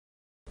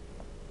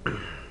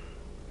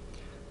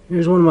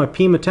Here's one of my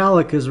P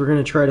Metallicas we're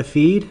going to try to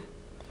feed.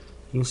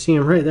 You can see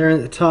them right there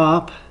at the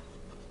top.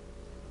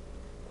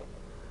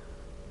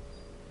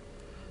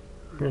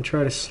 We're going to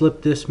try to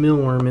slip this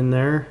mealworm in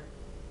there.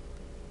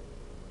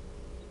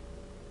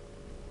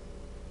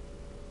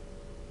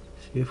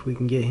 See if we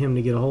can get him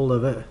to get a hold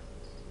of it.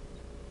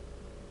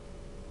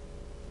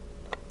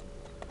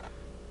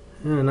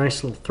 And a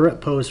nice little threat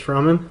pose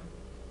from him.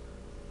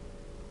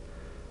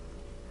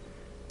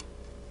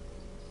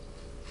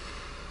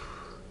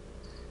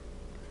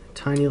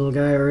 Tiny little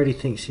guy already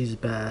thinks he's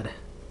bad.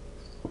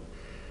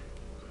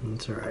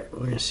 It's alright. We're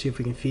going to see if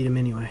we can feed him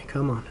anyway.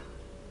 Come on.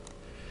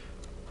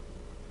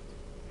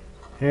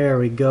 There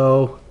we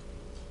go.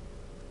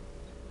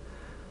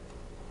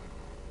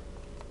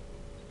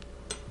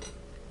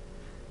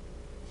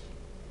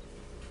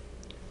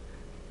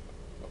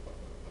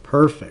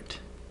 Perfect.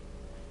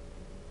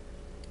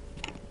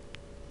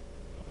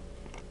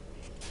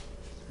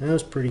 That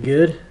was pretty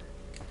good.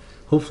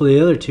 Hopefully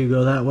the other two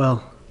go that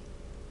well.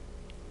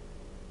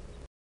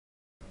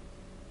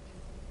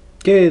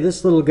 Okay,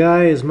 this little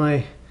guy is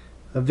my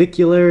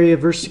Avicularia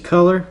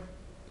versicolor.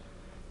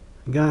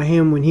 I got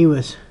him when he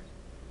was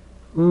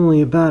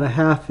only about a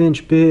 ½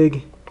 inch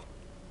big.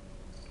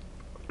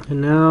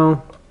 And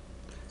now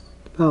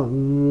about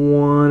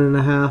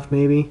 1.5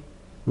 maybe.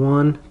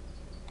 1.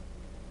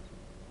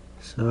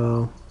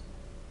 So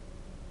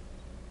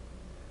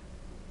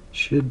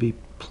should be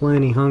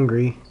plenty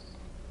hungry.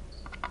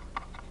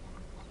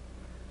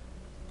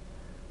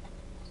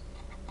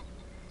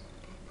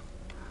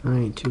 I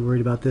ain't too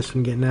worried about this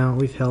one getting out.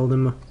 We've held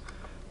him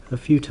a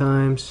few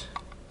times.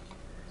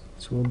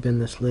 So we'll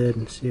bend this lid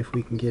and see if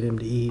we can get him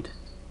to eat.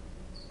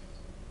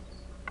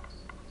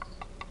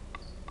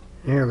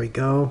 There we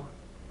go.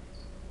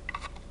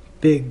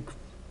 Big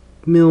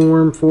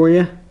mealworm for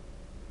you.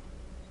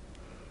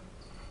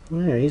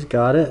 There, he's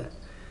got it.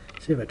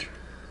 See if I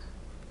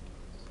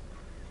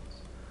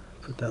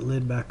put that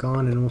lid back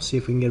on and we'll see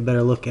if we can get a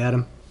better look at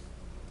him.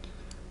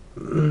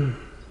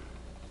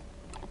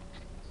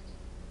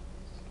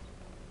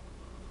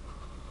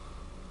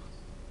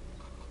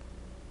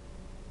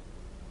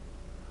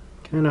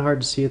 Kind of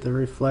hard to see at the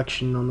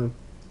reflection on the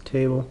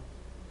table,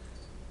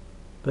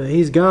 but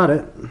he's got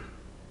it.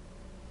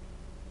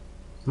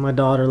 My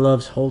daughter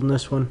loves holding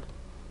this one.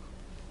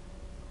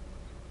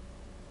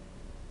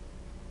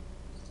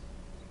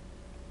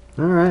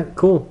 Alright,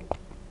 cool.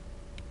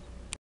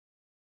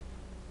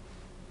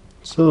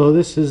 So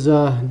this is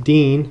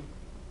Dean,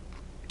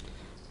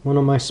 one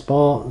of my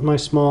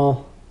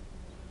small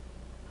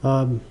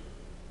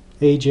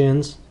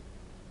age-ins.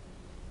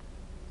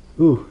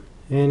 Ooh,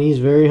 and he's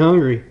very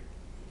hungry.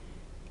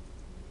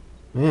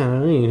 Man, I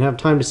didn't even have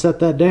time to set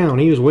that down.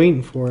 He was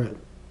waiting for it.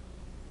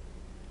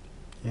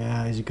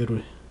 Yeah, he's a good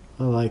one.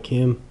 I like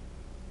him.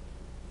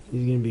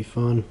 He's gonna be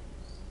fun.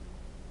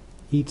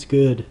 Eats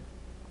good.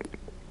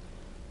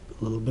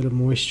 A little bit of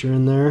moisture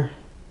in there.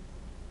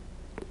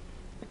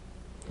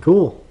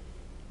 Cool.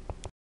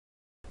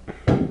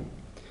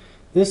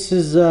 This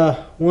is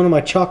one of my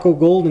Choco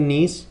Golden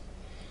Knees.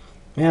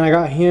 Man, I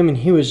got him and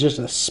he was just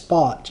a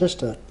spot.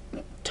 Just a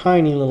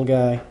tiny little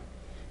guy.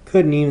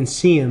 Couldn't even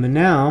see him. And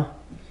now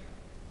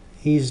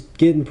he's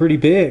getting pretty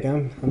big.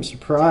 I'm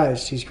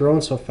surprised he's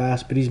growing so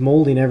fast, but he's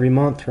molding every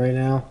month right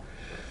now.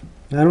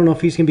 I don't know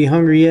if he's gonna be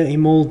hungry yet. He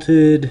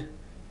molted,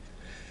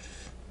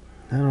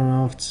 I don't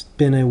know if it's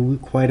been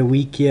quite a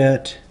week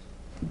yet,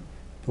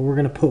 but we're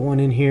gonna put one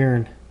in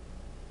here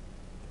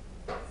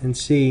and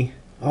see.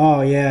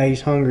 Oh yeah,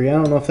 he's hungry. I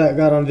don't know if that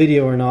got on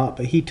video or not,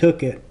 but he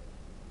took it.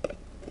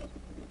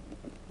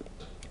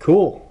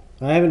 Cool.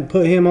 I haven't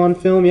put him on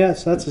film yet,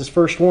 so that's his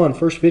first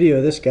video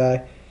of this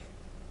guy.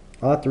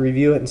 I'll have to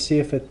review it and see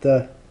if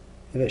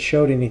it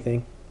showed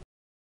anything.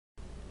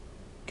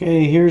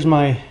 Okay, here's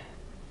my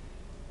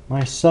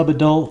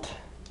subadult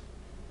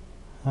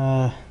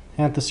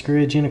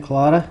Anthoscurria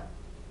geniculata.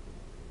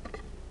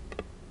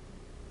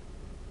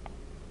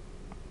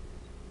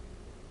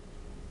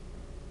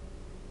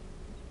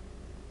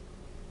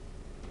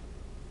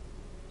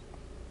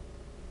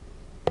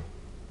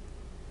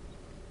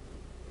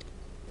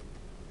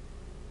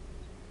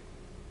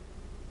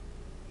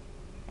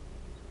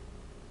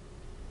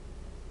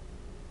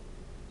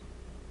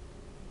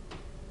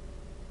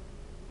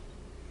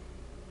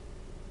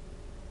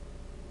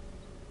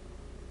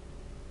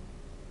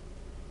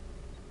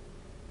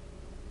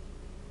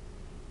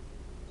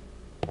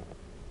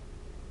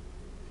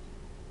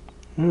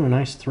 Ooh,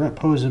 nice threat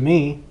pose of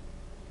me.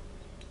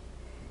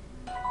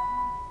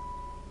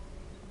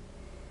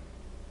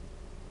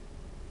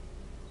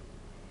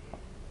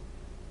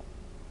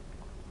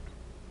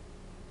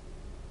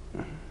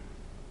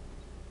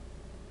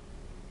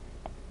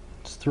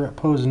 It's threat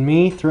posing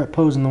me, threat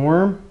posing the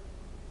worm.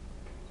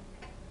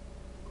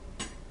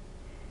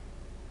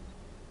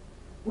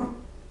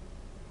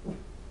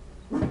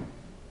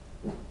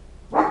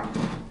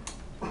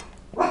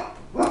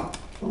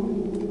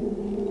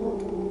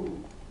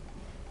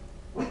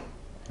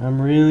 I'm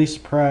really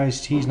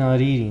surprised he's not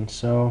eating,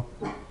 so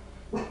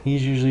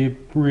He's usually a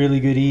really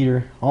good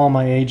eater. All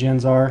my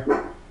A-gens are.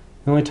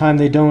 The only time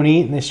they don't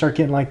eat and they start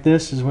getting like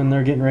this is when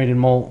they're getting ready to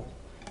molt.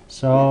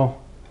 So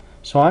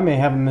I may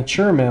have a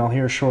mature male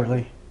here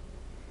shortly.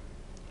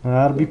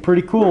 That'll be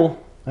pretty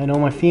cool. I know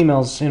my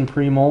female's in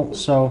pre-molt,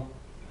 so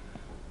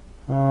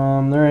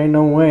there ain't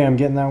no way I'm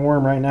getting that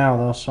worm right now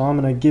though. So I'm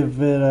gonna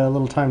give it a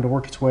little time to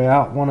work its way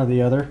out, one or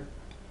the other,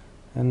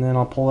 and then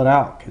I'll pull it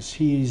out because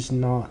he's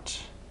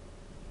not.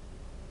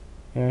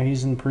 Yeah,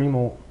 he's in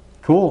pre-molt.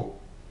 Cool.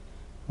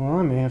 Well,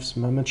 I may have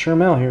some mature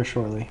male here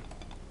shortly.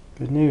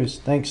 Good news.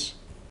 Thanks.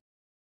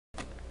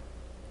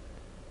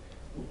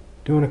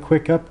 Doing a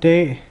quick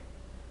update.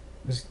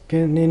 Was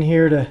getting in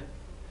here to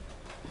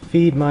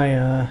feed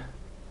my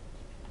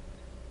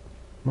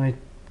my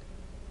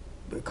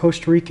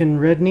Costa Rican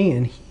red knee,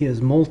 and he is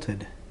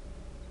molted.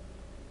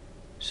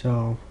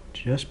 So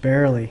just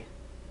barely.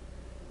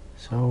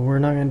 So we're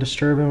not going to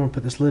disturb him. We'll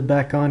put this lid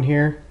back on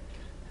here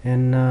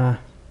and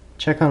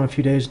check on him in a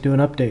few days, do an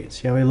update,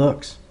 see how he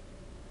looks.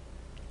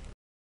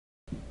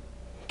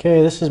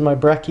 Okay, this is my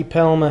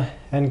Brachypelma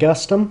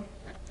angustum.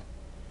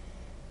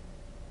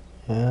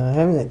 I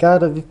haven't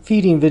got a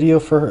feeding video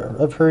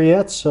of her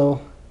yet,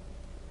 so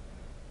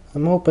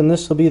I'm hoping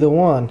this will be the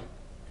one.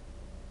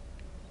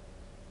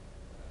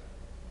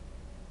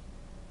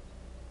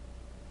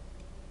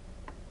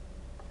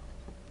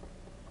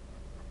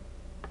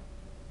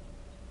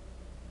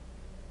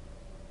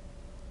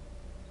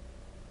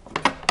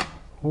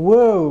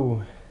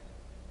 Whoa!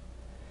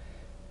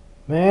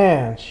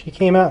 Man, she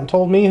came out and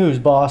told me who's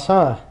boss,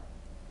 huh?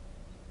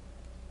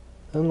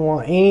 Doesn't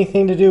want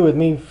anything to do with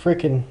me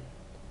frickin'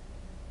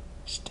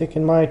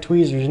 sticking my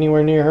tweezers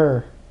anywhere near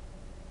her.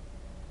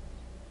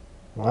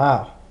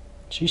 Wow.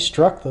 She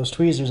struck those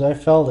tweezers. I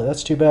felt it.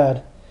 That's too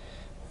bad.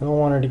 I don't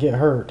want her to get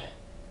hurt.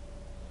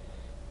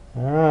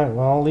 Alright,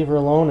 well, I'll leave her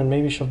alone and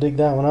maybe she'll dig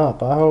that one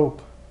up. I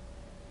hope.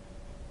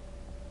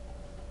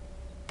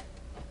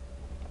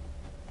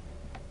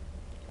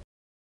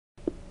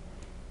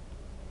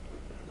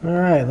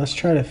 Alright, let's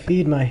try to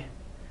feed my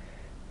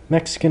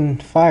Mexican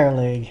fire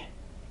leg,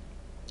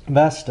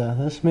 Vesta.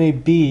 This may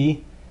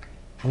be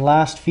the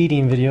last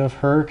feeding video of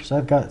her because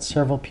I've got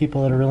several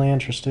people that are really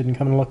interested in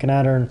coming looking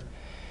at her and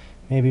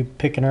maybe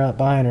picking her up,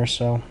 buying her.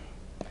 So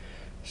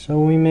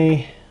we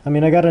may, I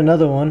mean, I got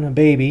another one, a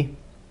baby.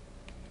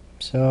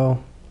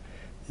 So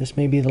this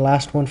may be the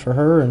last one for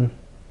her, and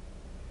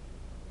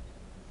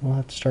we'll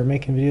have to start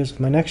making videos with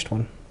my next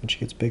one when she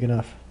gets big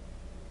enough.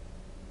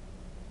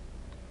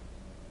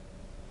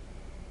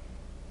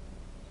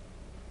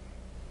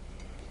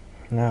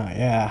 Oh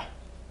yeah,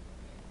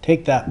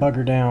 take that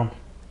bugger down.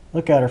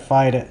 Look at her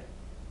fight it.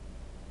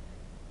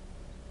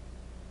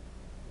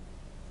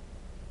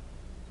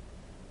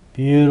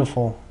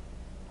 Beautiful.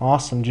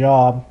 Awesome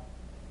job.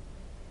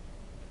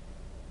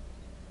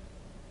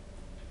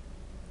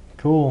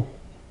 Cool.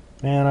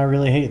 Man, I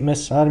really hate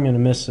I'm gonna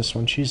miss this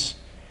one. She's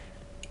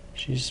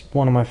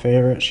one of my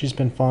favorites. She's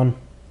been fun.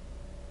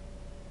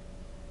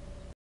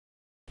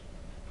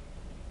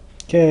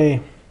 Okay,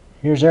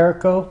 here's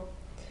Erico.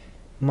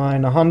 My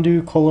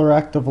Nahandu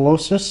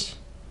colorectivalosis,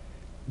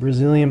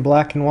 Brazilian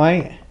black and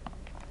white.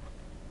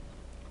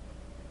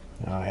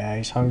 Oh yeah,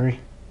 he's hungry.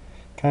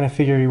 Kind of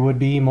figured he would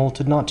be. He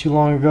molted not too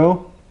long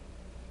ago.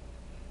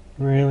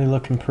 Really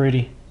looking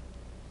pretty.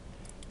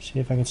 See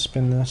if I can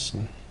spin this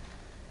and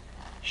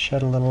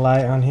shed a little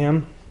light on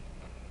him.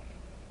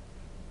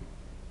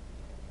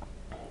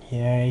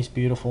 Yeah, he's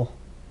beautiful.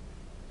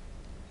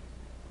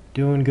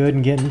 Doing good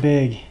and getting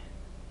big.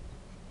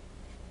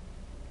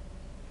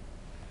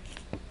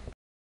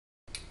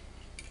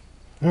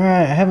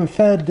 Alright, I haven't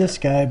fed this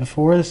guy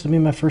before. This will be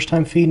my first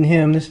time feeding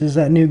him. This is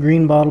that new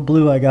green bottle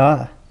blue I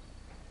got.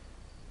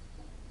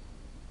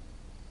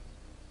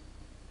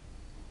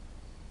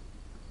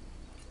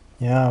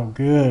 Yeah,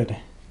 good.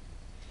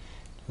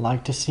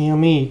 Like to see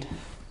him eat.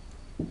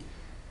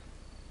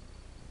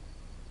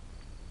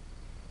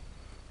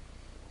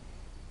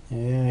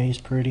 Yeah,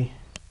 he's pretty.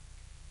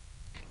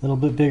 A little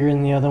bit bigger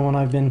than the other one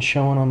I've been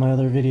showing on my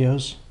other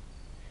videos.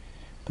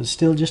 But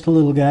still just a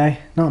little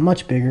guy. Not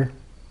much bigger.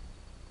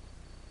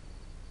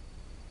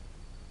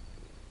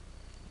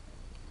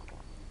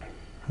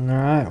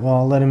 Alright, well,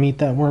 I'll let him eat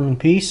that worm in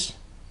peace.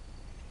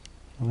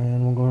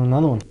 And we'll go to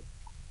another one.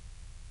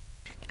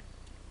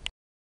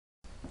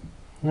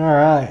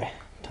 Alright,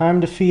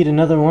 time to feed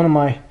another one of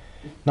my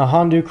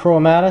Nahandu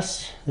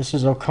chromatus. This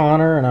is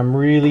O'Connor, and I'm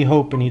really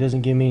hoping he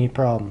doesn't give me any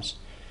problems.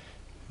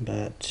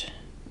 But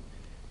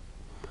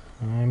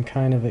I'm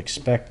kind of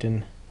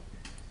expecting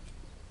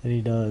that he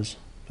does.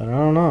 But I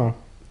don't know.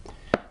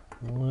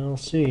 We'll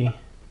see.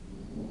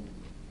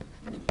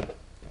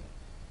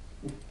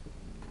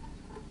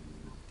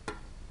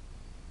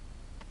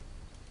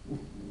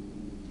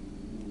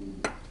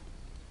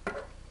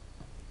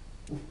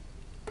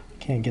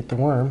 Can't get the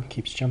worm,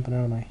 keeps jumping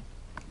out of my...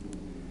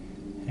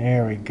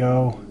 There we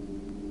go.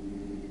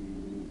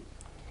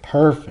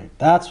 Perfect,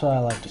 that's what I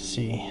like to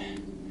see.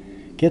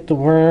 Get the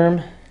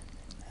worm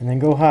and then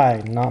go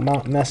hide,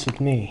 not mess with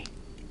me.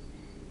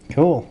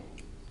 Cool.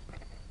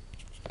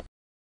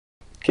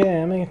 Okay.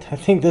 Alright, I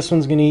think this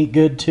one's going to eat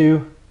good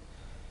too.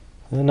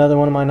 Another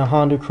one of my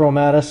Nahandu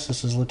chromatus.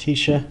 This is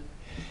Letitia.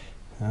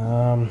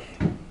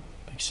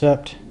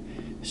 Except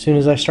as soon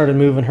as I started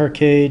moving her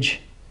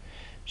cage,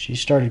 she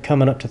started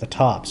coming up to the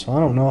top. So I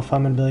don't know if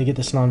I'm going to be able to get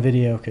this on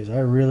video because I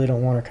really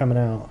don't want her coming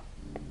out.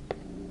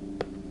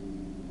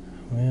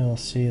 We'll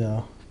see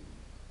though.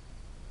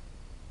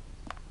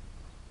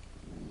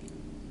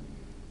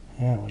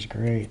 That was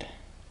great.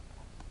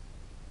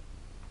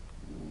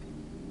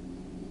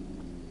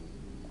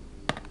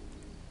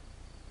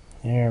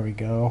 There we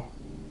go.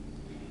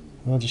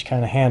 We'll just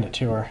kind of hand it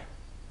to her.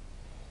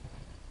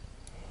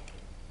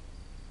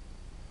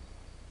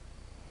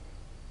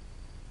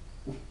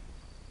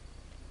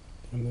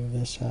 Gonna move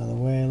this out of the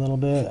way a little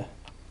bit.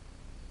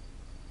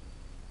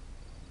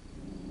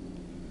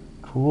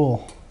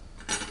 Cool.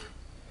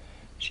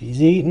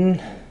 She's eating.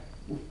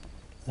 A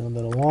little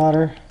bit of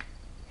water.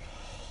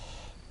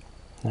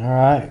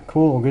 Alright,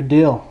 cool, good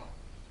deal.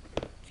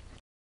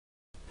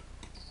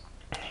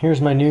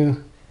 Here's my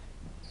new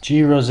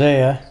G.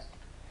 rosea.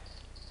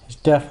 He's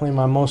definitely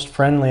my most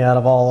friendly out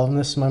of all of them.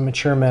 This is my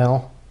mature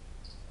male.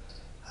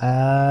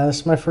 This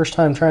is my first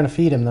time trying to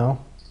feed him though.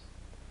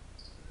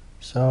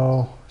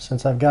 So,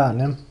 since I've gotten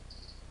him.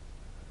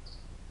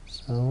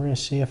 So we're going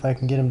to see if I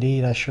can get him to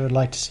eat. I sure would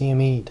like to see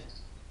him eat.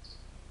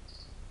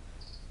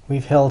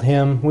 We've held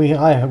him, we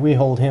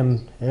hold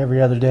him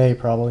every other day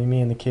probably,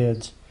 me and the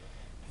kids.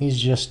 He's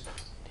just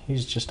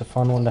a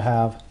fun one to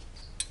have.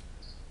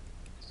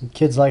 And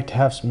kids like to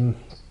have some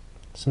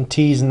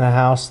teas in the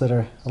house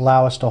that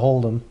allow us to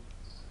hold them.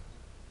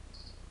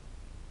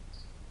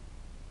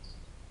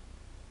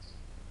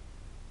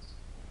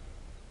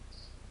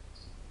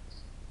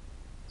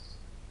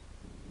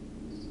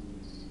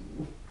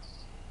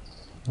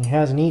 He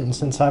hasn't eaten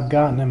since I've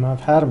gotten him.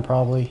 I've had him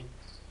probably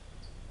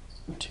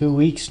 2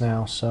 weeks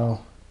now, so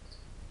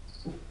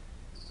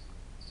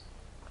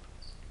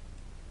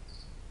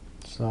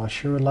I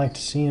sure would like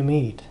to see him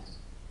eat.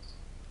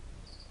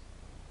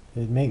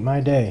 It'd make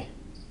my day.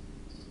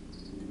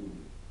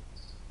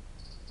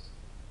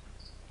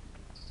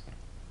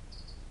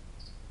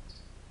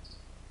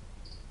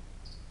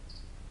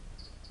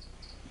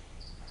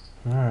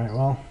 Alright,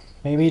 well,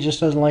 maybe he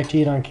just doesn't like to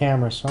eat on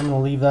camera, so I'm going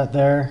to leave that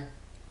there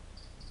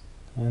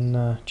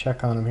and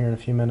check on him here in a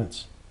few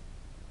minutes.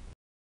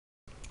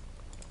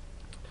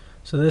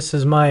 So this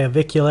is my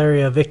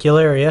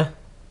avicularia.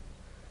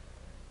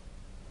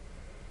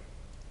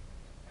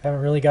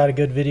 Haven't really got a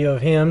good video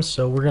of him,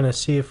 so we're going to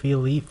see if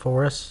he'll eat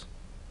for us.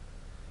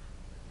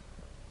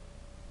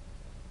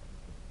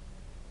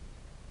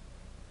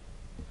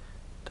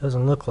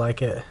 Doesn't look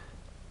like it.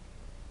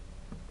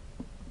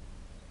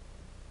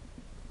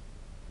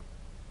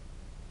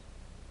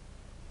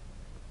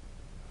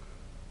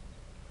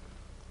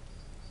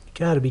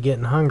 Got to be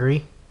getting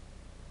hungry.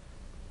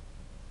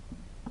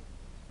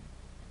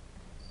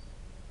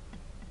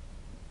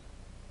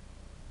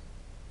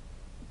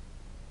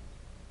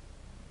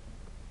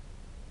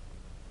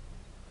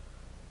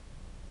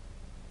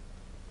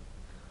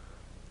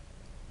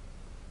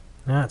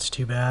 That's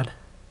too bad.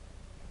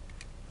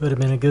 Would have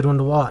been a good one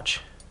to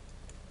watch.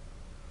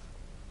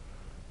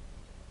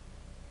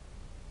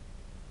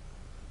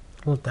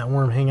 I'll let that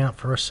worm hang out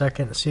for a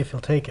second and see if he'll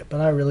take it, but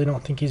I really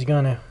don't think he's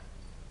gonna.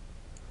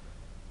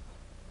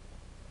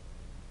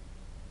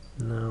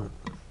 No.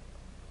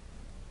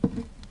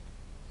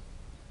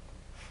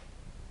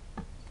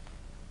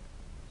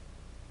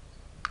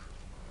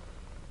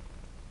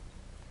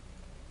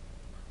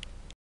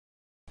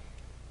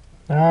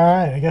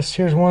 Alright, I guess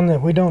here's one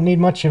that we don't need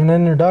much of an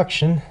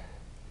introduction.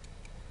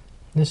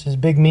 This is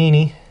Big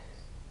Meanie.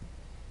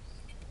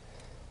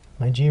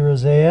 My G.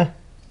 rosea.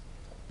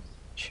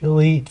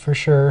 She'll eat for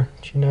sure.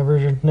 She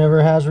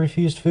never has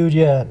refused food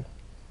yet.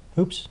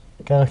 Oops.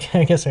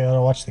 I guess I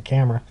gotta watch the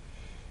camera.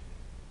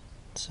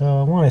 So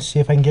I want to see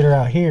if I can get her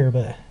out here,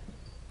 but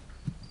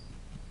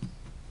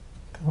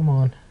come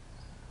on.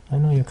 I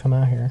know you'll come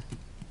out here.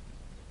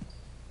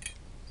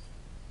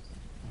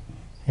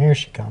 Here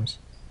she comes.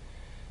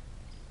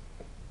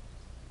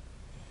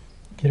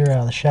 Get her out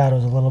of the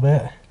shadows a little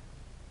bit.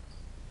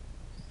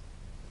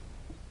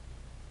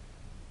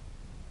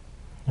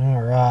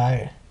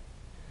 Alright.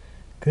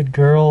 Good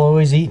girl,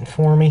 always eating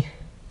for me.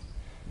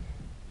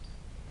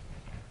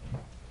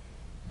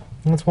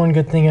 That's one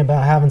good thing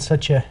about having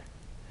such an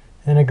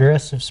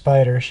aggressive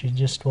spider. She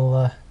just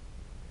will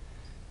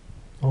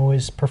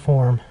always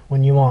perform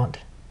when you want.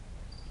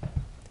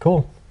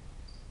 Cool.